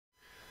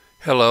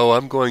Hello,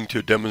 I'm going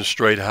to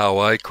demonstrate how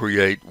I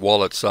create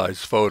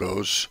wallet-size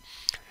photos.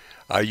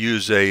 I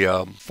use a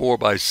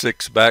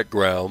 4x6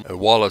 background. A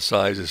wallet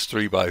size is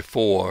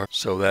 3x4,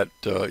 so that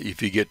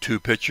if you get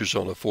two pictures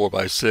on a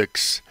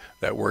 4x6,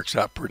 that works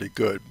out pretty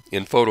good.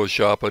 In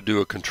Photoshop, I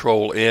do a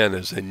Control-N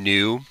as a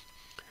new,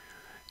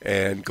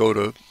 and go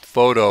to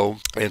Photo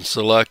and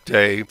select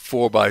a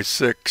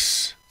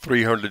 4x6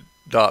 300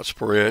 dots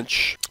per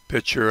inch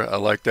picture. I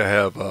like to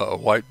have a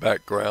white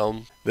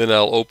background. Then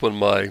I'll open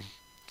my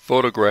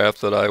photograph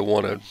that I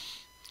want to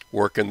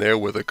work in there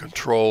with a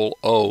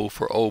Control-O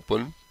for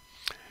open,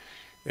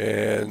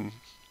 and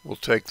we'll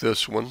take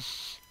this one,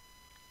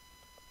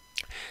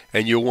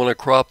 and you'll want to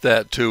crop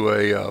that to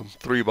a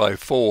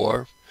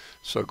 3x4.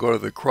 So go to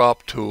the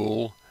crop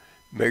tool,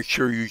 make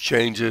sure you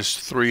change this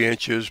 3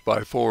 inches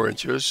by 4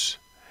 inches,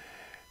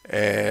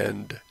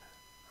 and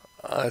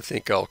I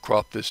think I'll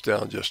crop this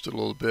down just a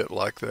little bit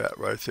like that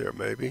right there,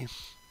 maybe.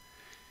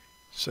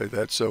 Say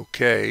that's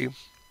okay.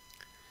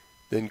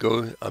 Then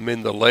I'm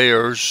in the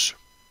layers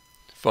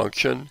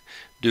function,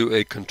 do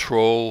a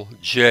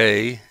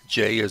Control-J,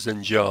 J as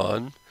in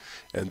John,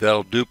 and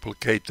that'll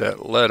duplicate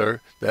that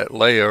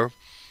layer,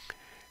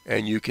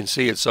 and you can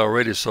see it's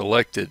already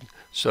selected.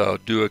 So I'll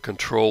do a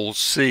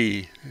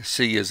Control-C,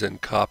 C as in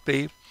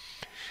copy.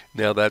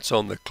 Now that's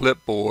on the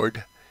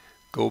clipboard.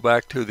 Go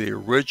back to the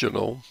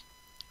original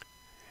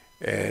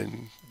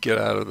and get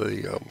out of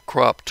the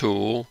crop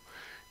tool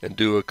and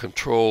do a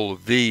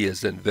Control-V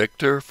as in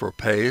Victor for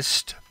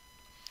paste.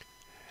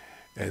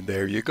 And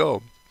there you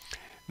go.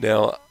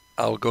 Now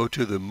I'll go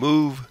to the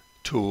Move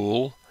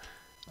tool.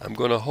 I'm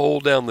going to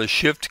hold down the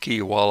Shift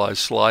key while I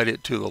slide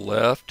it to the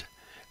left,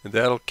 and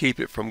that'll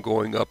keep it from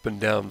going up and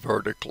down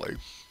vertically.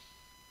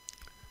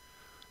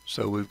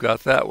 So we've got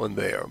that one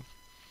there.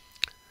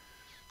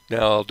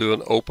 Now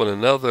I'll open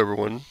another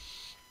one.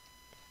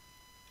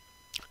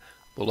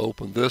 We'll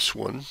open this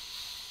one,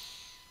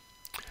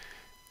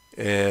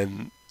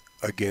 and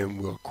again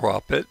we'll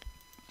crop it.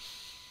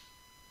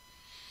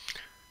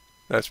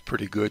 That's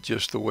pretty good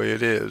just the way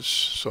it is.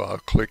 So I'll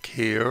click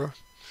here,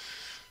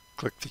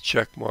 click the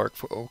check mark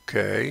for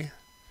OK,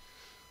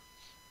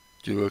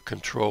 do a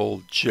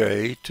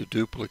Control-J to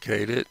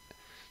duplicate it,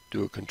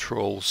 do a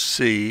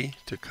Control-C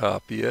to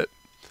copy it,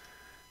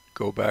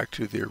 go back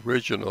to the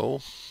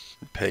original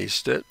and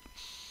paste it,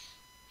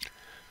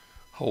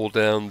 hold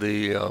down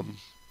the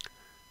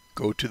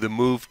go to the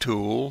Move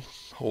tool,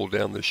 hold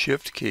down the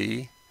Shift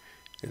key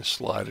and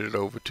slide it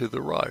over to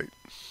the right.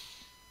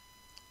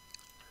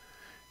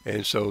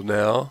 And so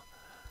now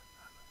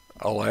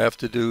all I have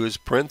to do is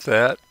print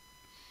that,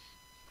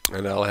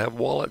 and I'll have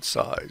wallet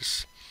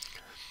size.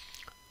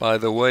 By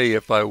the way,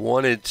 if I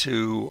wanted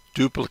to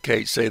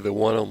duplicate, say, the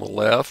one on the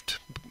left,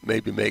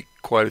 maybe make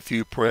quite a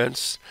few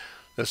prints,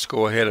 let's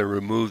go ahead and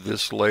remove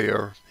this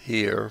layer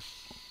here.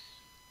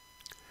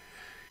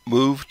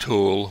 Move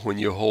tool, when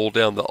you hold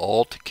down the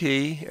Alt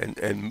key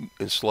and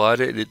slide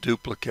it, it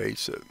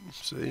duplicates it.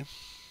 See?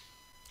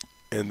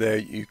 And there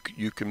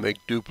you can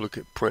make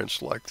duplicate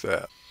prints like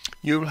that.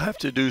 You'll have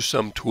to do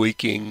some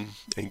tweaking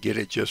and get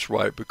it just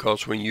right,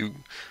 because when you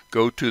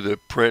go to the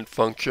print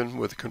function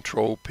with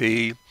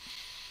Control-P,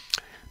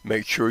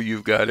 make sure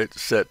you've got it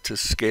set to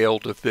scale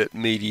to fit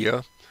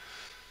media,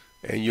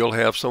 and you'll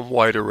have some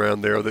white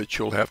around there that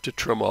you'll have to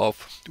trim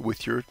off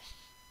with your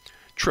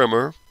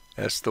trimmer.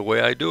 That's the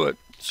way I do it.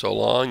 So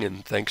long,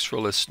 and thanks for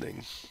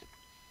listening.